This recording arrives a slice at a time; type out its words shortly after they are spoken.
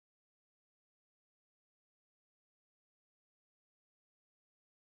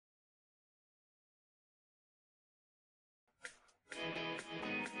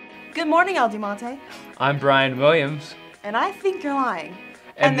Good morning, El Diamante. I'm Brian Williams. And I think you're lying.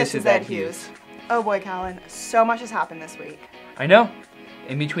 And this is Ed Hews. Oh boy, Colin, so much has happened this week. I know.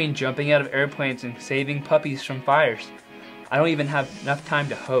 In between jumping out of airplanes and saving puppies from fires, I don't even have enough time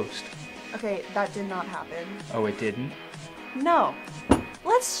to host. Okay, that did not happen. Oh, it didn't? No.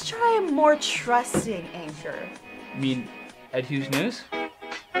 Let's try a more trusting anchor. You mean Ed Hews News?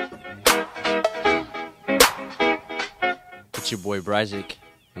 It's your boy Bryzik,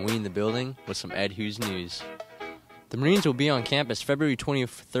 and we in the building with some Ed Hews News. The Marines will be on campus February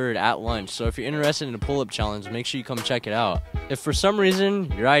 23rd at lunch, so if you're interested in a pull-up challenge, make sure you come check it out. If for some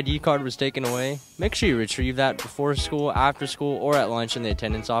reason your ID card was taken away, make sure you retrieve that before school, after school, or at lunch in the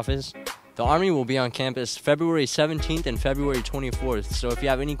attendance office. The Army will be on campus February 17th and February 24th, so if you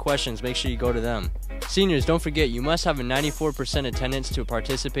have any questions, make sure you go to them. Seniors, don't forget, you must have a 94% attendance to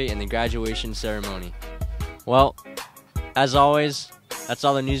participate in the graduation ceremony. Well, as always, that's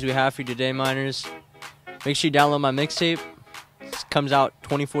all the news we have for you today, miners. Make sure you download my mixtape. It comes out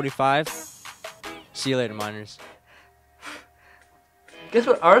 2045. See you later, miners. Guess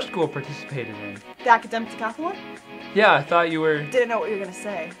what our school participated in? The academic decathlon? Yeah, I thought you were... Didn't know what you were gonna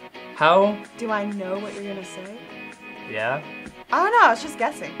say. How? Do I know what you're gonna say? Yeah? I don't know, I was just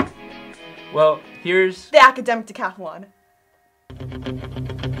guessing. Well, here's... The academic decathlon.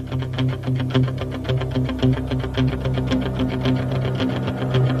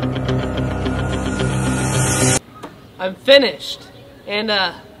 I'm finished, and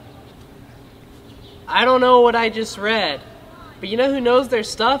I don't know what I just read, but you know who knows their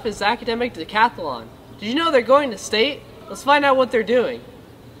stuff is Academic Decathlon. Did you know they're going to state? Let's find out what they're doing.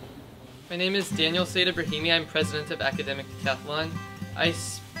 My name is Daniel Said Ibrahimi. I'm president of Academic Decathlon. I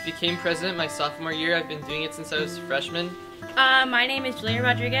became president my sophomore year. I've been doing it since I was a freshman. My name is Julia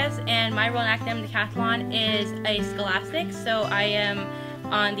Rodriguez, and my role in Academic Decathlon is a scholastic, so I am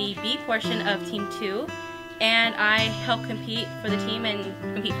on the B portion of Team 2. And I help compete for the team and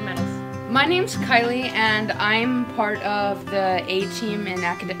compete for medals. My name's Kylie, and I'm part of the A team in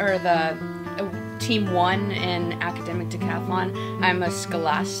Team 1 in Academic Decathlon. I'm a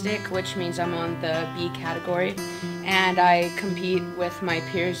scholastic, which means I'm on the B category, and I compete with my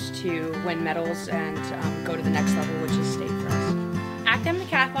peers to win medals and go to the next level, which is state for us. Academic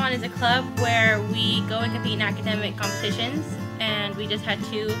Decathlon is a club where we go and compete in academic competitions, and we just had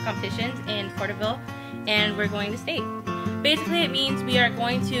 2 competitions in Porterville, and we're going to state. Basically, it means we are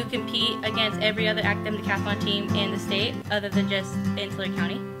going to compete against every other academic decathlon team in the state other than just Insular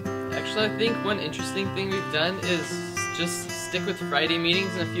County. Actually, I think one interesting thing we've done is just stick with Friday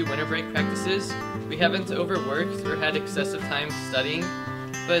meetings and a few winter break practices. We haven't overworked or had excessive time studying,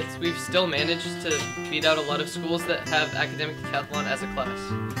 but we've still managed to beat out a lot of schools that have academic decathlon as a class.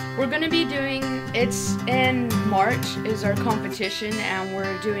 We're going to be doing, it's in March is our competition, and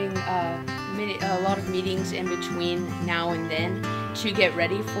we're doing a lot of meetings in between now and then to get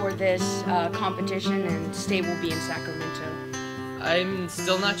ready for this competition, and state will be in Sacramento. I'm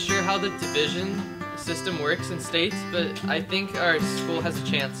still not sure how the division system works in states, but I think our school has a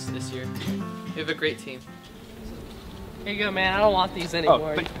chance this year. We have a great team. Here you go, man. I don't want these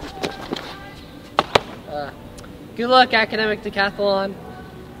anymore. Good luck, Academic Decathlon.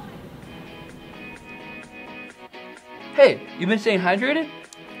 Hey, you been staying hydrated?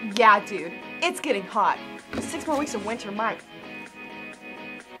 Yeah, dude. It's getting hot. 6 more weeks of winter might.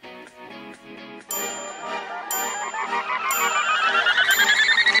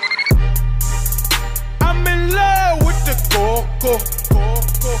 I'm in love with the coco.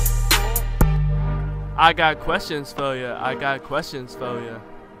 I got questions for you.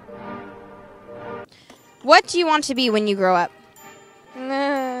 What do you want to be when you grow up?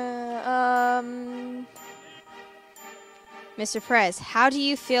 Mr. Perez, how do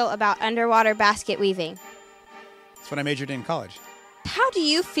you feel about underwater basket weaving? That's what I majored in college. How do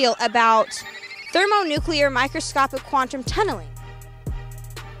you feel about thermonuclear microscopic quantum tunneling?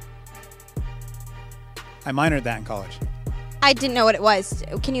 I minored that in college. I didn't know what it was.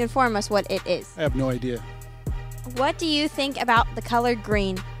 Can you inform us what it is? I have no idea. What do you think about the color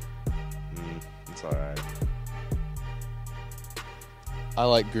green? It's alright. I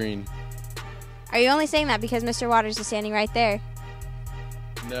like green. Are you only saying that because Mr. Waters is standing right there?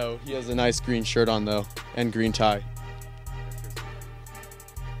 No, he has a nice green shirt on though, and green tie.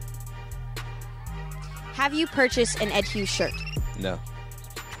 Have you purchased an Ed Hews shirt? No,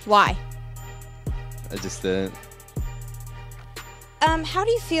 Why? I just didn't. How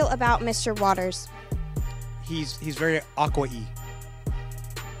do you feel about Mr. Waters? He's very aqua-y.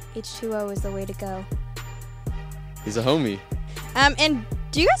 H2O is the way to go. He's a homie. And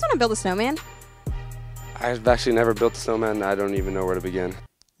do you guys want to build a snowman? I've actually never built a snowman. I don't even know where to begin.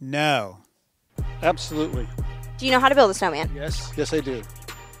 No. Absolutely. Do you know how to build a snowman? Yes, yes I do.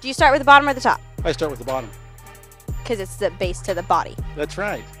 Do you start with the bottom or the top? I start with the bottom. Because it's the base to the body. That's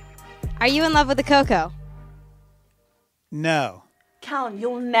right. Are you in love with the cocoa? No. Callan,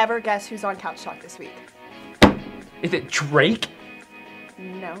 you'll never guess who's on Couch Talk this week. Is it Drake?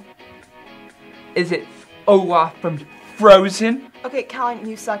 No. Is it Olaf from Frozen? Okay, Callan,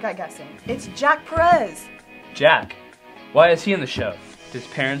 you suck at guessing. It's Jack Perez. Jack. Why is he in the show? Did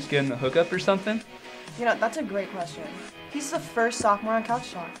his parents give him a hookup or something? You know, that's a great question. He's the first sophomore on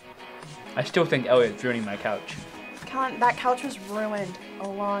Couch Talk. I still think Elliot's ruining my couch. Callan, that couch was ruined a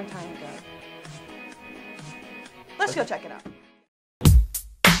long time ago. Let's go check it out.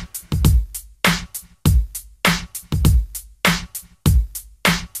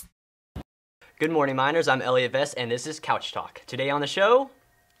 Good morning, miners. I'm Elliot Vest, and this is Couch Talk. Today on the show,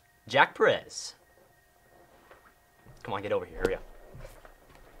 Jack Perez. Come on, get over here. Hurry up.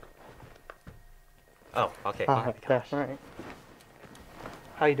 Oh, okay. All right.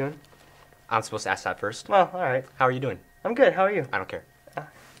 How you doing? I'm supposed to ask that first. Well, all right. How are you doing? I'm good. How are you? I don't care.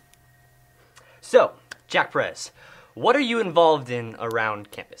 So, Jack Perez, what are you involved in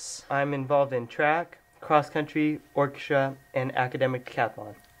around campus? I'm involved in track, cross country, orchestra, and academic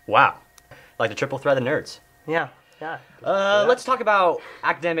decathlon. Wow. Like the triple threat of nerds. Yeah. Let's talk about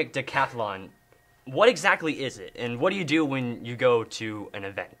academic decathlon. What exactly is it, and what do you do when you go to an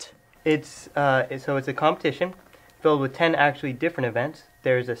event? It's a competition filled with 10 actually different events.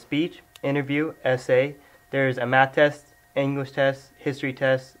 There's a speech, interview, essay. There's a math test, English test, history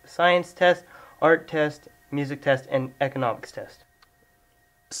test, science test, art test, music test, and economics test.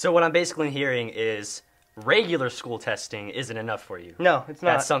 So what I'm basically hearing is regular school testing isn't enough for you. No, it's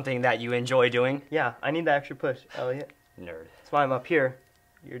not. That's something that you enjoy doing? Yeah, I need that extra push, Elliot. Nerd. That's why I'm up here.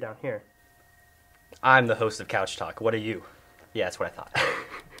 You're down here. I'm the host of Couch Talk. What are you? Yeah, that's what I thought.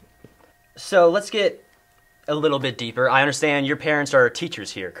 So let's get a little bit deeper. I understand your parents are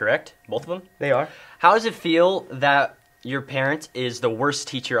teachers here, correct? Both of them? They are. How does it feel that your parent is the worst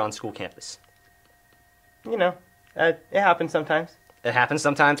teacher on school campus? You know, it happens sometimes. It happens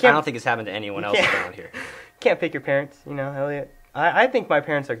sometimes? I don't think it's happened to anyone else around here. Can't pick your parents, you know, Elliot. I think my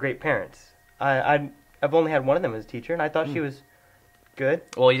parents are great parents. I've only had one of them as a teacher, and I thought she was good.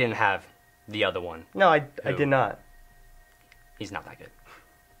 Well, you didn't have the other one. No, I did not. He's not that good.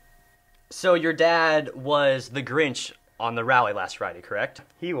 So your dad was the Grinch on the rally last Friday, correct?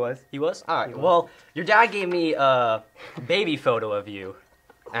 He was. He was? All right. Well, your dad gave me a baby photo of you,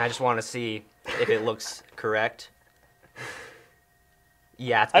 and I just want to see if it looks correct.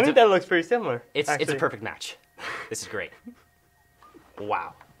 Yeah, I think that looks pretty similar. It's a perfect match. This is great.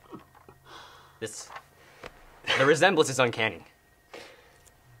 Wow. The resemblance is uncanny.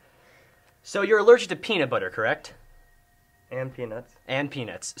 So you're allergic to peanut butter, correct? And peanuts. And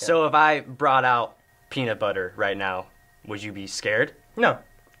peanuts. Yeah. So if I brought out peanut butter right now, would you be scared? No.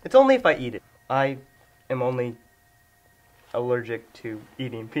 It's only if I eat it. I am only allergic to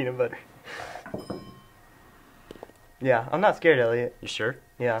eating peanut butter. Yeah, I'm not scared, Elliot. You sure?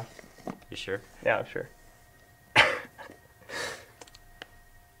 Yeah. You sure? Yeah, I'm sure.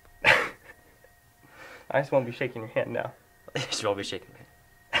 I just won't be shaking your hand now. You just won't be shaking my hand.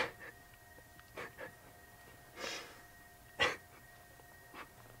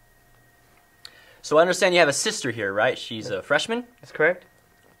 So I understand you have a sister here, right? She's a freshman? That's correct.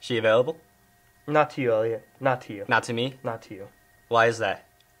 She available? Not to you, Elliot. Not to you. Not to me? Not to you. Why is that?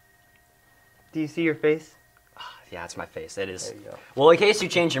 Do you see your face? Yeah, it's my face. It is. There you go. Well, in case you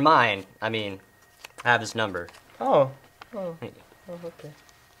change your mind, I mean, I have this number. Oh. Okay.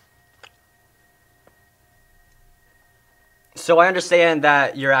 So I understand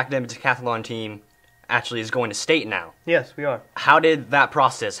that your academic decathlon team actually is going to state now. Yes, we are. How did that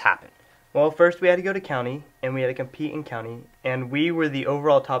process happen? Well, first we had to go to county, and we had to compete in county, and we were the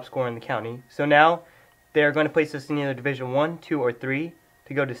overall top scorer in the county. So now they're going to place us in either Division 1, 2, or 3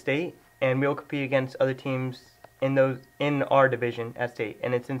 to go to state, and we'll compete against other teams in our division at state,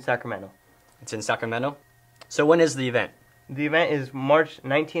 and it's in Sacramento. It's in Sacramento? So when is the event? The event is March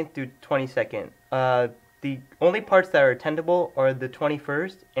 19th through 22nd. The only parts that are attendable are the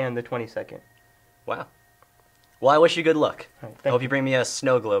 21st and the 22nd. Wow. Well, I wish you good luck. Right, I hope you bring me a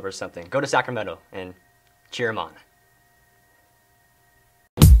snow globe or something. Go to Sacramento and cheer him on.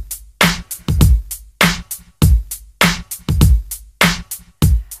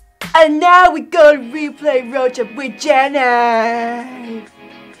 And now we go to replay road trip with Jenny.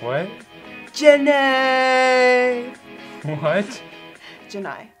 What? Jenny. What?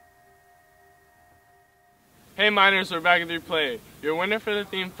 Janai. Hey miners, we're back at the replay. Your winner for the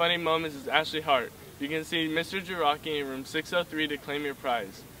theme Funny Moments is Ashley Hart. You can see Mr. Jiraki in room 603 to claim your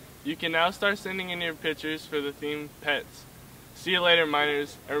prize. You can now start sending in your pictures for the theme Pets. See you later,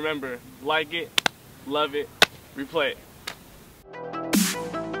 minors, and remember, like it, love it, replay it.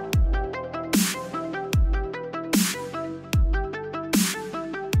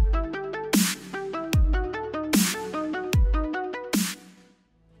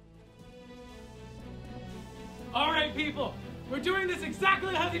 Alright people, we're doing this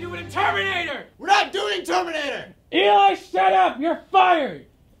exactly how they do it in Terminator! We're not doing Terminator! Eli, shut up! You're fired!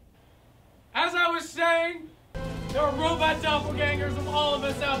 As I was saying, there are robot doppelgangers of all of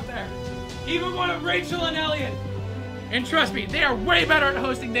us out there. Even one of Rachel and Elliot. And trust me, they are way better at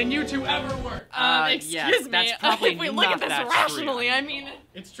hosting than you two ever were. Excuse me, if we look at this rationally, I mean...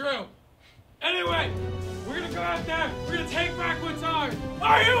 It's true. Anyway, we're gonna go out there, we're gonna take back what's ours.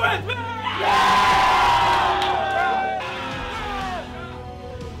 Are you with me?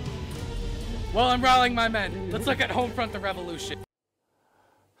 Well, I'm rallying my men. Let's look at Homefront the Revolution.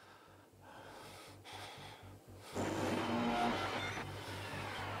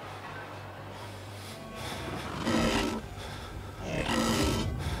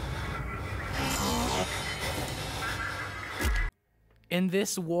 In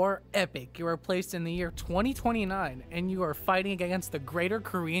this war epic, you are placed in the year 2029, and you are fighting against the Greater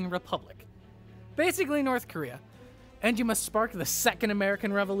Korean Republic, basically North Korea. And you must spark the Second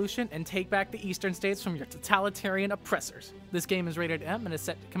American Revolution and take back the eastern states from your totalitarian oppressors. This game is rated M and is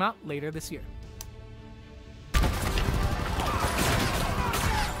set to come out later this year.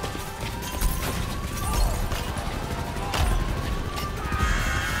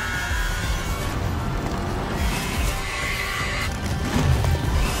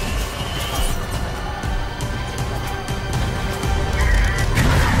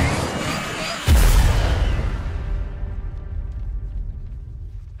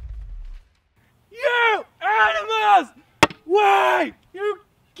 Why? You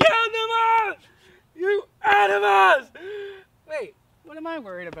killed them all! You animals! Wait, what am I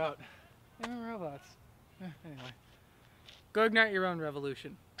worried about? They're robots. Anyway. Go ignite your own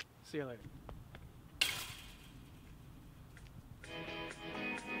revolution. See you later.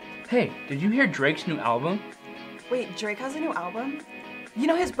 Hey, did you hear Drake's new album? Wait, Drake has a new album? You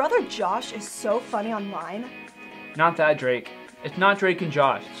know, his brother Josh is so funny online. Not that Drake. It's not Drake and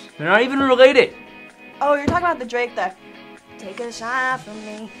Josh. They're not even related. Oh, you're talking about the Drake that... Take a shot from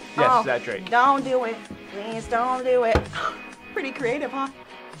me. Yes, that Drake. Don't do it. Please don't do it. Pretty creative, huh?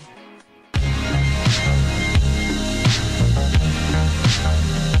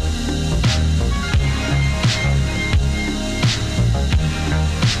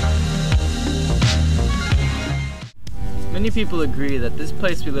 Many people agree that this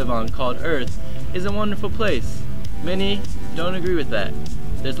place we live on, called Earth, is a wonderful place. Many don't agree with that.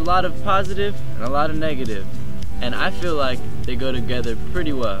 There's a lot of positive and a lot of negative. And I feel like they go together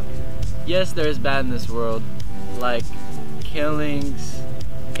pretty well. Yes, there is bad in this world, like killings,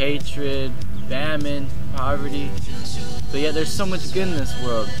 hatred, famine, poverty. But yet there's so much good in this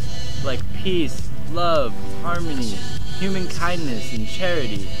world, like peace, love, harmony, human kindness, and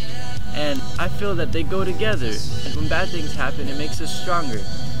charity. And I feel that they go together. And when bad things happen, it makes us stronger.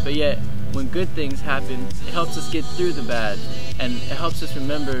 But yet, when good things happen, it helps us get through the bad. And it helps us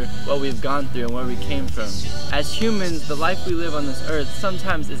remember what we've gone through and where we came from. As humans, the life we live on this earth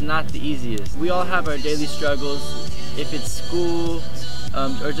sometimes is not the easiest. We all have our daily struggles. If it's school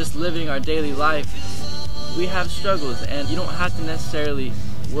or just living our daily life, we have struggles, and you don't have to necessarily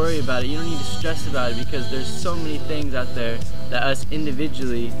worry about it. You don't need to stress about it, because there's so many things out there that us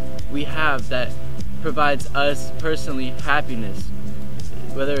individually we have that provides us personally happiness.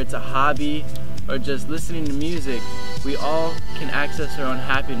 Whether it's a hobby or just listening to music, we all can access our own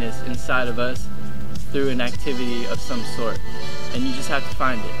happiness inside of us through an activity of some sort, and you just have to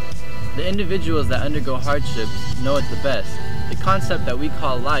find it. The individuals that undergo hardships know it the best. The concept that we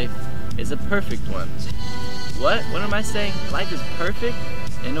call life is a perfect one. What? What am I saying? Life is perfect?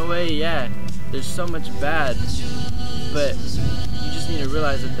 In a way, yeah. There's so much bad, but you just need to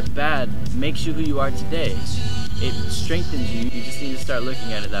realize that the bad makes you who you are today. It strengthens you. You just need to start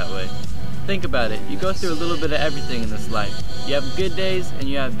looking at it that way. Think about it. You go through a little bit of everything in this life. You have good days and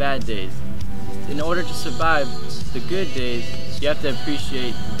you have bad days. In order to survive the good days, you have to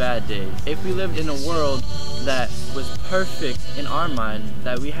appreciate the bad days. If we lived in a world that was perfect in our mind,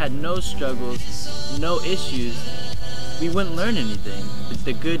 that we had no struggles, no issues, we wouldn't learn anything.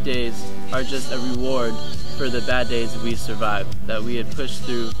 The good days are just a reward for the bad days we survived, that we had pushed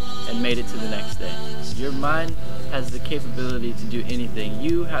through and made it to the next day. Your mind has the capability to do anything.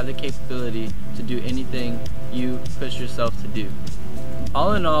 You have the capability to do anything you push yourself to do.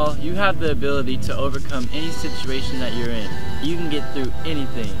 All in all, you have the ability to overcome any situation that you're in. You can get through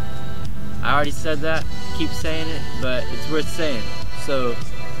anything. I already said that, keep saying it, but it's worth saying. So,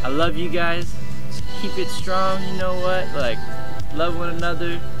 I love you guys. Keep it strong, you know what? Like, love one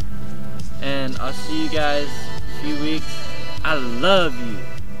another. And I'll see you guys in a few weeks. I love you.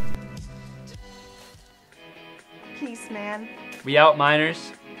 Peace, man. We out,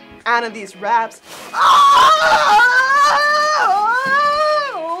 miners. Out of these raps. Ah!